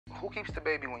Who keeps the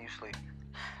baby when you sleep?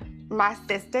 My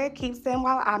sister keeps him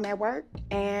while I'm at work,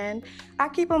 and I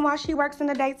keep him while she works in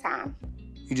the daytime.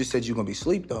 You just said you're gonna be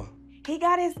asleep, though. He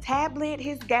got his tablet,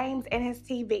 his games, and his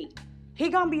TV. He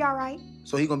gonna be all right.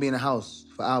 So he gonna be in the house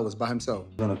for hours by himself.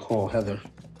 I'm gonna call Heather.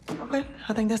 Okay,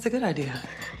 I think that's a good idea.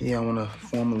 Yeah, I wanna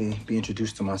formally be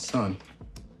introduced to my son.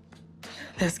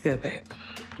 That's good, babe.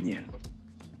 Yeah.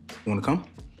 You wanna come?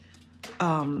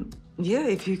 Yeah,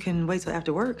 if you can wait till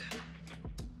after work.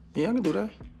 Yeah, I can do that.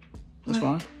 That's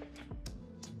fine.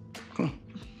 Come on.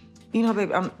 You know,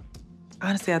 babe,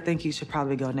 honestly, I think you should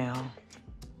probably go now.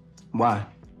 Why?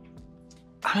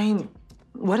 I mean,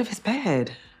 what if it's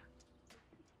bad?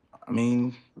 I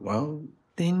mean, well...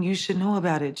 Then you should know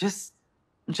about it, just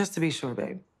to be sure,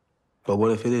 babe. But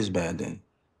what if it is bad, then?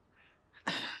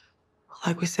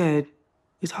 Like we said,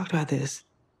 we talked about this.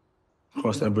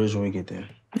 Cross that bridge when we get there.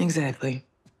 Exactly.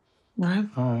 All right?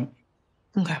 All right.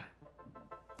 Okay.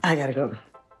 I gotta go.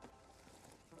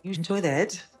 You enjoy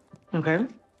that, okay?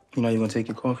 You know you're gonna take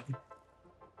your coffee?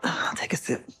 I'll take a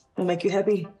sip. It'll make you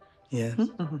happy. Yeah.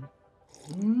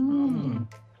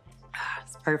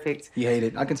 It's perfect. You hate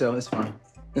it. I can tell. It's fine.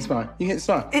 It's fine. It's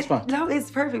fine. It's fine. No, it's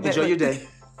perfect. Enjoy your day.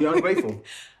 You're ungrateful.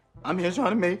 I'm here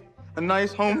trying to make a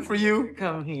nice home for you.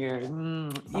 Come here.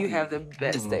 You have the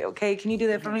best day, okay? Can you do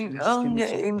that for me?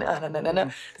 Okay.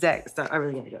 No. Zach, stop. I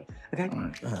really gotta go, okay? All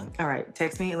right, go ahead. All right,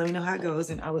 text me and let me know how it goes,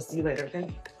 and I will see you later, okay?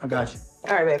 I got you.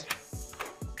 All right, babe.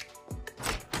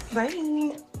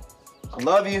 Bye. I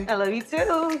love you. I love you,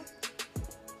 too.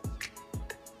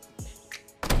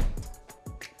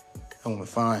 That went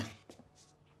fine.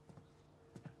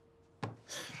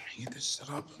 Get this set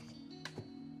up.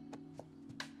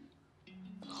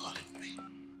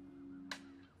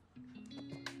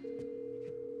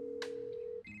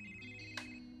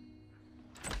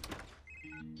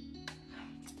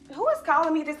 Who is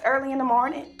calling me this early in the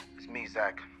morning? It's me,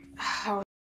 Zach. Oh,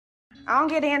 I don't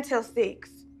get in till 6.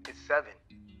 It's 7.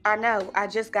 I know, I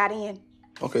just got in.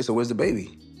 Okay, so where's the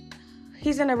baby?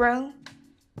 He's in the room.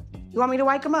 You want me to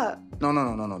wake him up? No.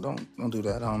 Don't do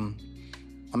that. I'm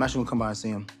actually gonna come by and see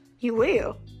him. You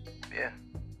will? Yeah.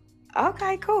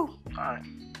 Okay, cool. All right,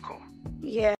 cool.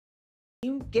 Yeah.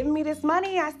 You giving me this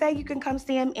money, I say you can come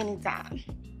see him anytime.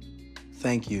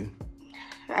 Thank you.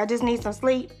 I just need some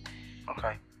sleep.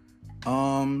 Okay.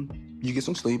 You get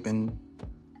some sleep and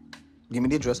give me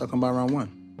the address. I'll come by around 1.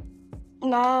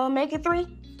 No, make it 3.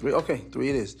 3? Okay, 3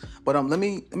 it is. But let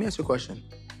me ask you a question.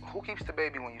 Who keeps the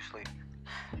baby when you sleep?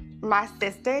 My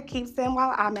sister keeps him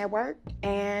while I'm at work,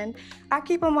 and I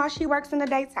keep him while she works in the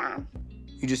daytime.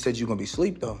 You just said you're gonna be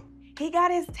asleep, though. He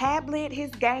got his tablet, his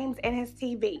games, and his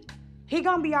TV. He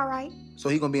gonna be all right. So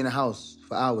he gonna be in the house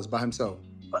for hours by himself?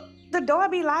 The door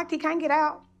be locked, he can't get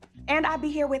out. And I'll be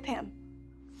here with him.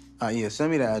 Yeah, send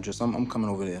me the address. I'm coming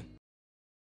over there.